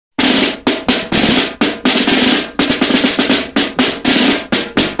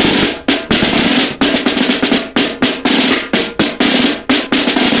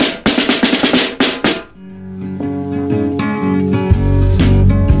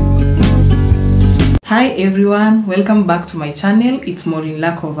Hi everyone, welcome back to my channel. It's Maureen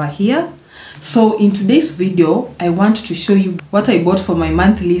Lack over here. So in today's video, I want to show you what I bought for my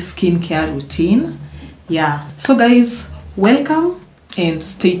monthly skincare routine. Yeah, so guys, welcome and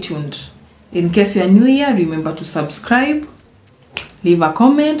stay tuned. In case you are new here, remember to subscribe, leave a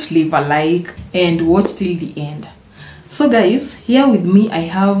comment, leave a like, and watch till the end. So guys, here with me I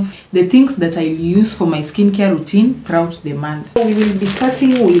have the things that I use for my skincare routine throughout the month. We will be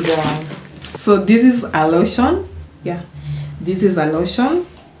starting with so this is a lotion. Yeah, this is a lotion,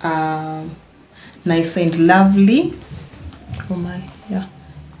 Nice and Lovely. Oh my,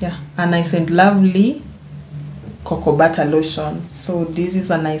 yeah, a Nice and Lovely cocoa butter lotion. So this is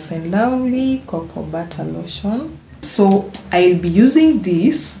a Nice and Lovely cocoa butter lotion. So I'll be using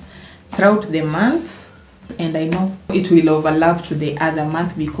this throughout the month, and I know it will overlap to the other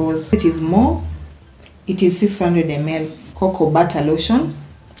month because it is more. It is 600 ml cocoa butter lotion.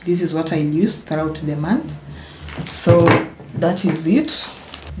 This is what I use throughout the month. So that is it.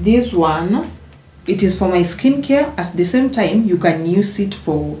 This one, it is for my skincare. At the same time, you can use it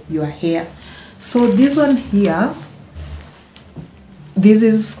for your hair. So this one here, this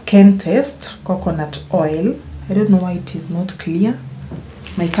is Kentest coconut oil. I don't know why it is not clear.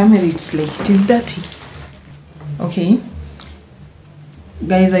 My camera, it's like it is dirty. Okay,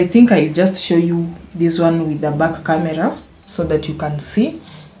 guys, I think I'll just show you this one with the back camera so that you can see,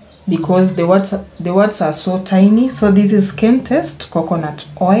 because the words are so tiny. So this is Kentest coconut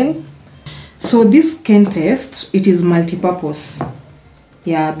oil. So this Kentest, it is multi-purpose.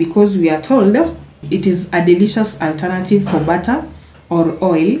 Yeah, because we are told it is a delicious alternative for butter or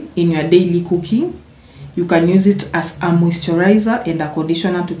oil in your daily cooking. You can use it as a moisturizer and a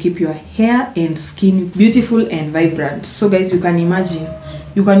conditioner to keep your hair and skin beautiful and vibrant. So guys, you can imagine,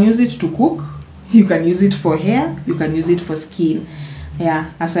 you can use it to cook, you can use it for hair, you can use it for skin.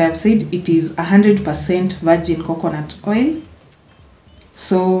 Yeah, as I have said, it is 100% virgin coconut oil.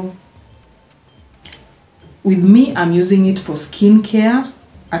 So with me, I'm using it for skincare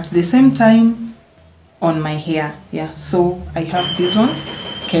at the same time on my hair. Yeah, so I have this one,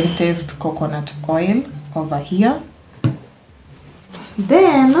 Kentest coconut oil, over here.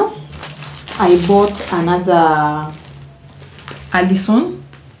 Then I bought another Alison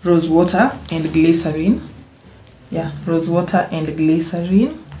rose water and glycerin. Yeah, rose water and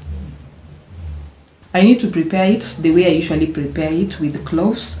glycerin. I need to prepare it the way I usually prepare it, with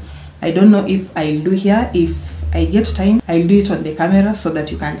cloves. I don't know if I'll do here. If I get time, I'll do it on the camera so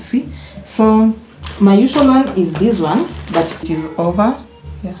that you can see. So my usual one is this one, but it is over.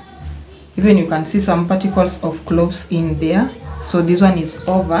 Yeah, even you can see some particles of cloves in there. So this one is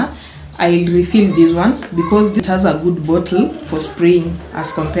over. I'll refill this one because it has a good bottle for spraying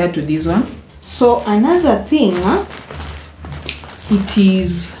as compared to this one. So another thing, it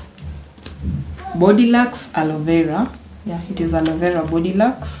is Bodylux aloe vera. Yeah, it is aloe vera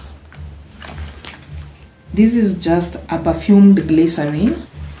Bodylux. This is just a perfumed glycerin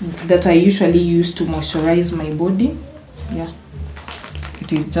that I usually use to moisturize my body. Yeah,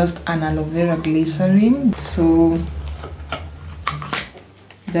 it is just an aloe vera glycerin. So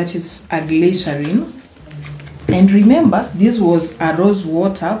that is a glycerin. And remember, this was a rose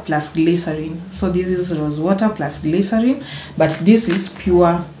water plus glycerin. So this is rose water plus glycerin, but this is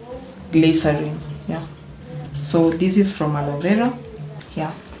pure glycerin. Yeah, so this is from aloe vera.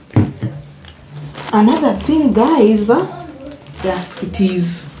 Yeah, another thing, guys, yeah, it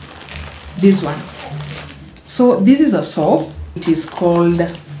is this one. So this is a soap. It is called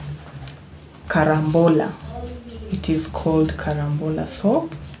Carambola. It is called Carambola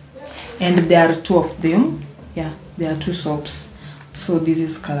soap, and there are two of them. Yeah, there are two soaps. So this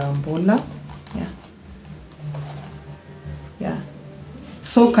is Carambola. Yeah.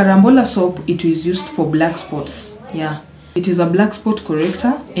 So Carambola soap, it is used for black spots. Yeah, it is a black spot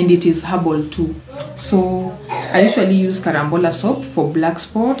corrector, and it is herbal too. So I usually use Carambola soap for black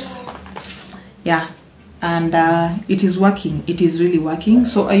spots. Yeah, and it is working. It is really working.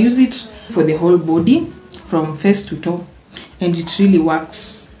 So I use it for the whole body from face to toe, and it really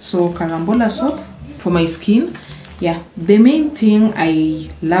works. So Carambola soap for my skin. Yeah, the main thing I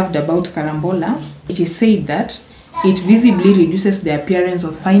loved about Carambola, it is said that it visibly reduces the appearance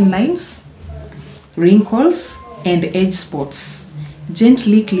of fine lines, wrinkles, and age spots,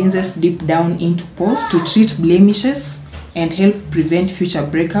 gently cleanses deep down into pores to treat blemishes and help prevent future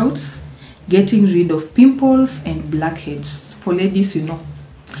breakouts, getting rid of pimples and blackheads. For ladies, you know,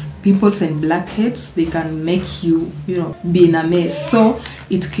 pimples and blackheads, they can make you, be in a mess. So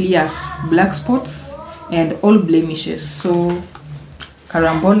it clears black spots and all blemishes. So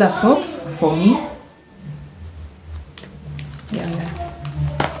Carambola soap for me. Yeah.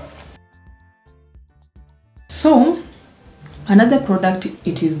 So another product,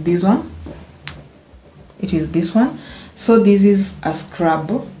 it is this one. It is this one. So this is a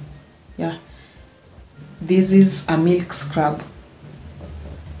scrub. Yeah, this is a milk scrub.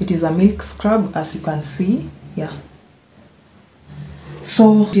 It is a milk scrub, as you can see. Yeah,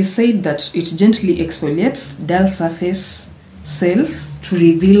 so it is said that it gently exfoliates dull surface cells to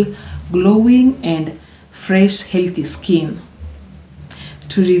reveal glowing and fresh, healthy skin.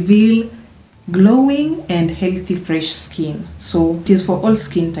 To reveal glowing and healthy, fresh skin. So it is for all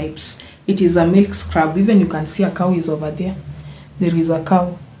skin types. It is a milk scrub. Even you can see a cow is over there. There is a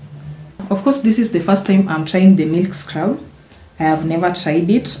cow. Of course, this is the first time I'm trying the milk scrub. I have never tried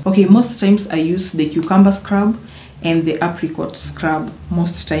it. Okay, most times I use the cucumber scrub and the apricot scrub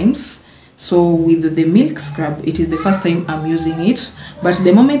most times. So with the milk scrub, it is the first time I'm using it. But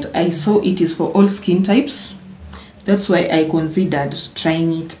the moment I saw it is for all skin types, that's why I considered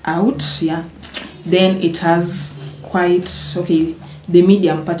trying it out. Yeah, then it has quite, okay, the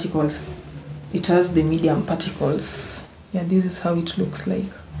medium particles. It has the medium particles. Yeah, this is how it looks like,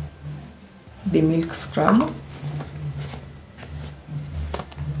 the milk scrub.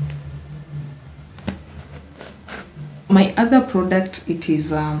 My other product, it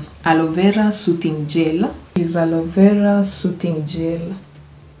is aloe vera soothing gel. It is aloe vera soothing gel,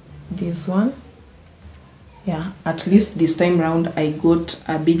 this one. Yeah, at least this time round I got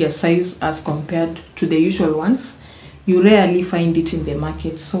a bigger size as compared to the usual ones. You rarely find it in the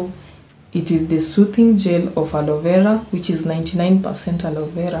market. So it is the soothing gel of aloe vera, which is 99% aloe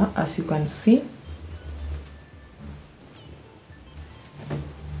vera, as you can see.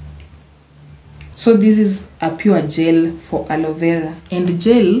 So this is a pure gel for aloe vera, and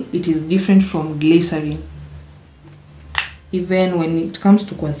gel, it is different from glycerin. Even when it comes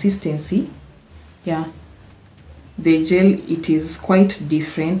to consistency, yeah, the gel, it is quite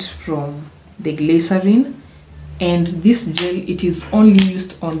different from the glycerin. And this gel, it is only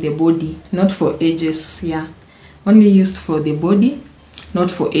used on the body, not for edges. Yeah, only used for the body,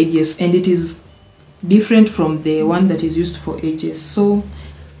 not for edges, and it is different from the one that is used for edges. So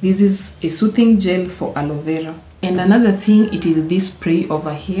this is a soothing gel for aloe vera. And another thing, it is this spray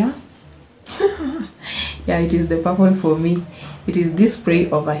over here. Yeah, it is the purple for me. It is this spray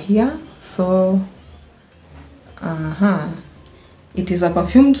over here. So it is a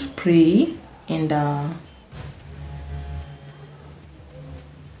perfumed spray, and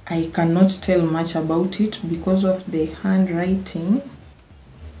I cannot tell much about it because of the handwriting.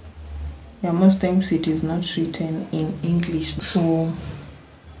 Yeah, most times it is not written in English. So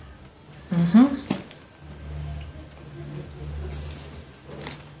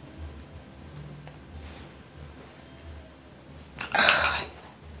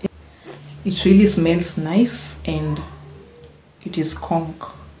it really smells nice, and it is conch.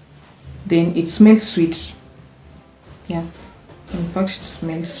 Then it smells sweet. Yeah, in fact it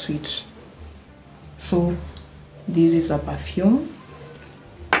smells sweet. So this is a perfume.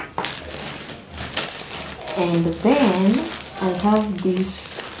 And then I have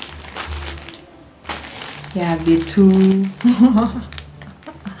this, yeah, the two.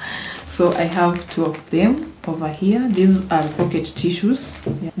 So I have two of them over here. These are pocket tissues.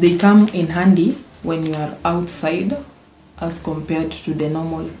 Yeah. They come in handy when you are outside as compared to the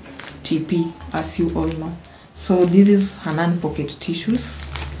normal TP, as you all know. So this is Hanan pocket tissues,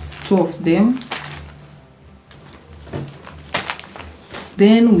 two of them.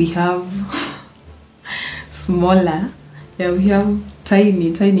 Then we have smaller. Yeah, we have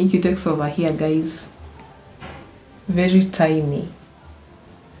tiny cutex over here, guys. Very tiny.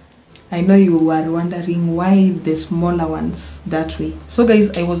 I know you were wondering why the smaller ones that way. So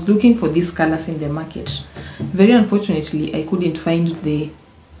guys, I was looking for these colors in the market. Very unfortunately, I couldn't find the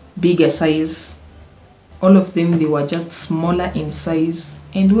bigger size. All of them, they were just smaller in size.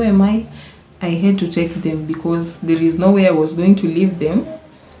 And who am I? I had to take them because there is no way I was going to leave them.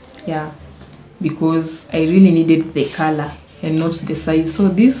 Yeah, because I really needed the color and not the size. So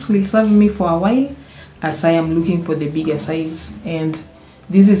this will serve me for a while as I am looking for the bigger size. And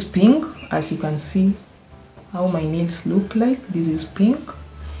this is pink, as you can see how my nails look like. This is pink.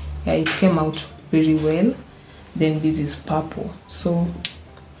 Yeah, it came out very well. Then this is purple. So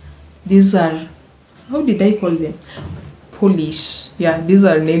these are, how did I call them? Polish. Yeah, these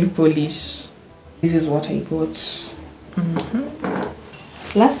are nail polish. This is what I got.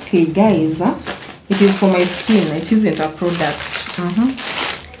 Lastly, guys, it is for my skin. It isn't a product.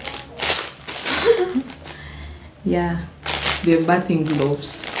 Yeah, the bathing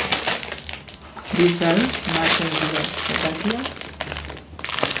gloves. These are bathing gloves over here.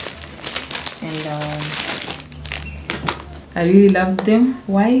 And I really love them.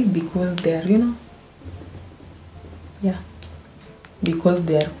 Why? Because they are, you know, Yeah, because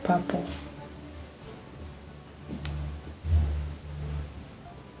they are purple.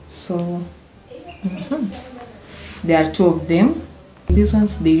 So there are 2 of them. These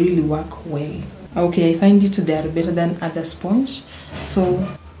ones, they really work well. Okay, I find it they are better than other sponge. So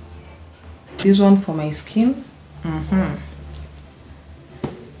this one for my skin.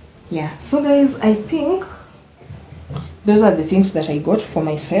 Yeah, so guys, I think those are the things that I got for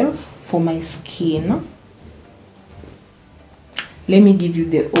myself for my skin. Let me give you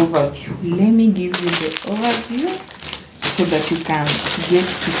the overview. So that you can get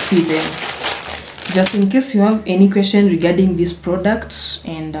to see them. Just in case you have any question regarding these products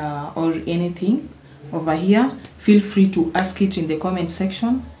and or anything over here, feel free to ask it in the comment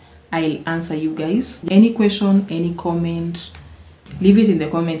section. I'll answer you guys. Any question, any comment, leave it in the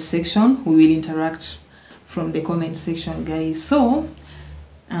comment section. We will interact from the comment section, guys. So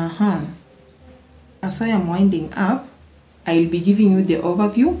as I am winding up, I'll be giving you the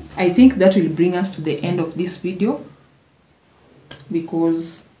overview. I think that will bring us to the end of this video,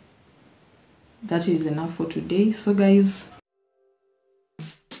 because that is enough for today. So guys,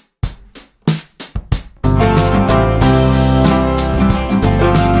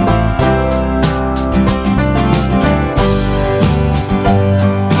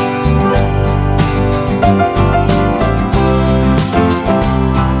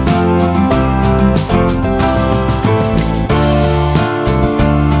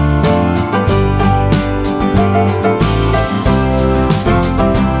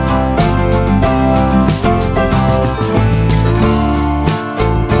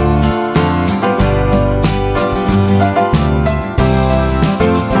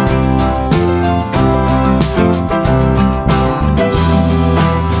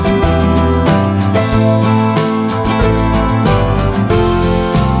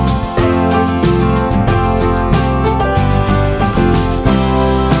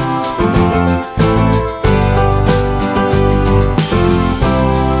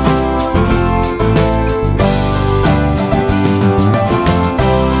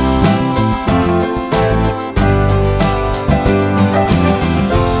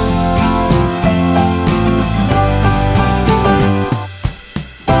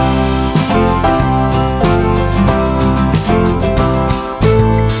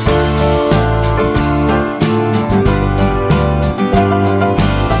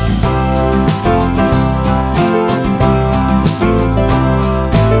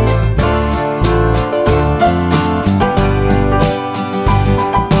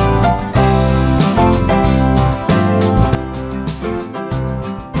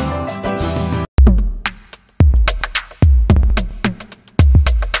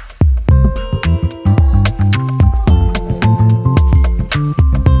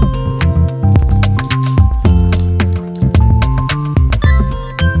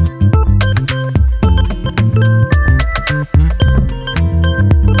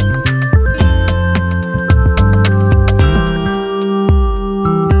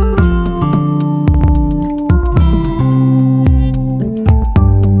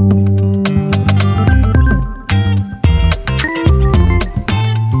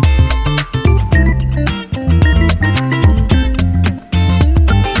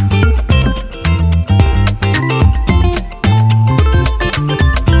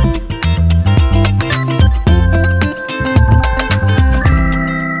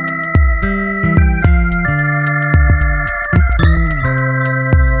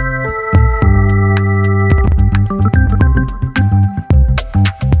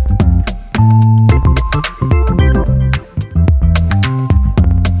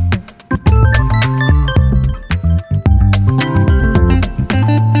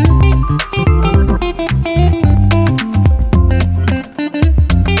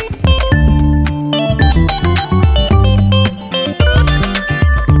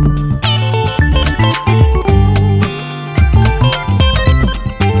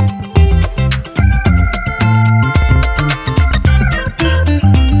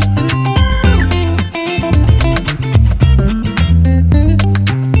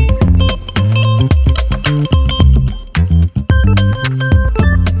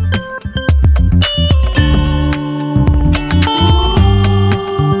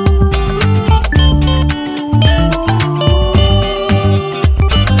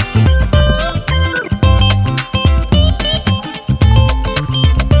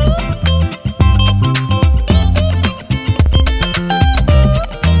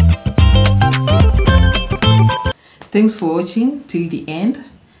 Thanks for watching till the end.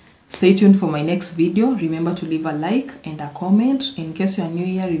 Stay tuned for my next video. Remember to leave a like and a comment. In case you are new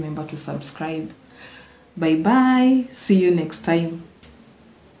here, remember to subscribe. Bye bye. See you next time.